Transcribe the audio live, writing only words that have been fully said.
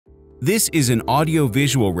This is an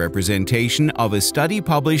audio-visual representation of a study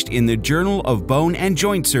published in the Journal of Bone and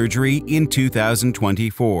Joint Surgery in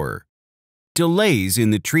 2024. Delays in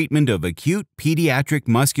the treatment of acute pediatric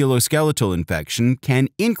musculoskeletal infection can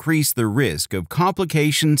increase the risk of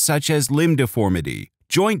complications such as limb deformity,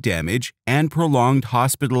 joint damage, and prolonged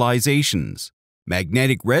hospitalizations.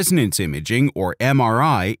 Magnetic resonance imaging, or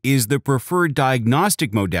MRI, is the preferred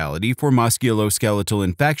diagnostic modality for musculoskeletal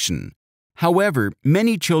infection. However,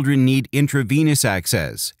 many children need intravenous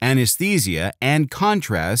access, anesthesia, and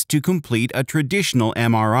contrast to complete a traditional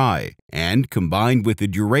MRI, and combined with the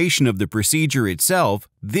duration of the procedure itself,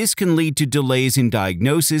 this can lead to delays in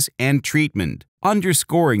diagnosis and treatment,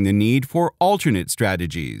 underscoring the need for alternate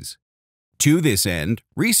strategies. To this end,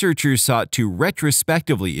 researchers sought to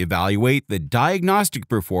retrospectively evaluate the diagnostic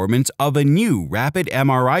performance of a new rapid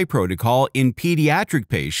MRI protocol in pediatric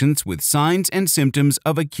patients with signs and symptoms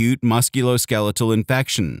of acute musculoskeletal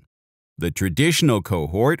infection. The traditional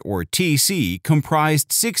cohort, or TC,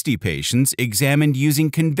 comprised 60 patients examined using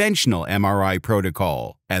conventional MRI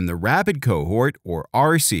protocol, and the rapid cohort, or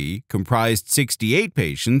RC, comprised 68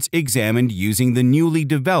 patients examined using the newly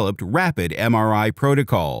developed rapid MRI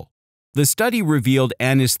protocol. The study revealed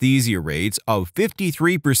anesthesia rates of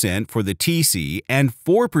 53% for the TC and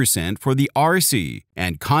 4% for the RC,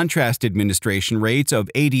 and contrast administration rates of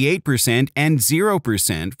 88% and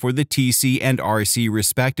 0% for the TC and RC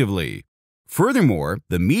respectively. Furthermore,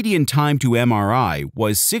 the median time to MRI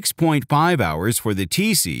was 6.5 hours for the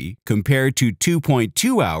TC compared to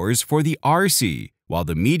 2.2 hours for the RC, while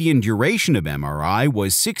the median duration of MRI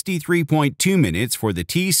was 63.2 minutes for the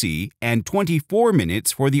TC and 24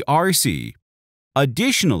 minutes for the RC.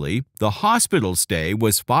 Additionally, the hospital stay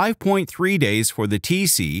was 5.3 days for the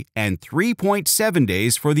TC and 3.7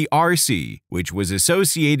 days for the RC, which was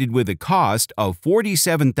associated with a cost of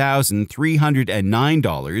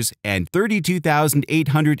 $47,309 and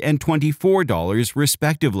 $32,824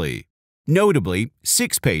 respectively. Notably,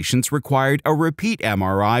 6 patients required a repeat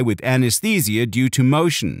MRI with anesthesia due to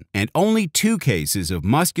motion, and only 2 cases of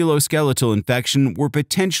musculoskeletal infection were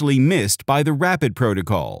potentially missed by the rapid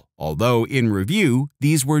protocol, although in review,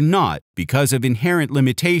 these were not because of inherent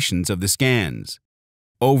limitations of the scans.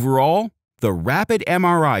 Overall, the rapid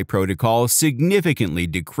MRI protocol significantly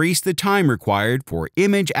decreased the time required for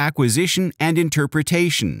image acquisition and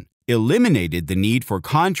interpretation, eliminated the need for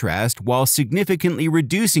contrast while significantly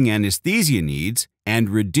reducing anesthesia needs, and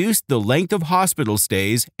reduced the length of hospital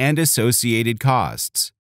stays and associated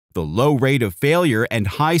costs. The low rate of failure and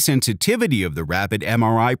high sensitivity of the rapid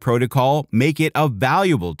MRI protocol make it a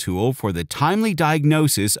valuable tool for the timely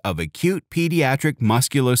diagnosis of acute pediatric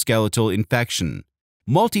musculoskeletal infection.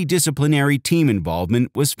 Multidisciplinary team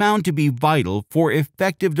involvement was found to be vital for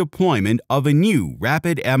effective deployment of a new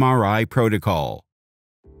rapid MRI protocol.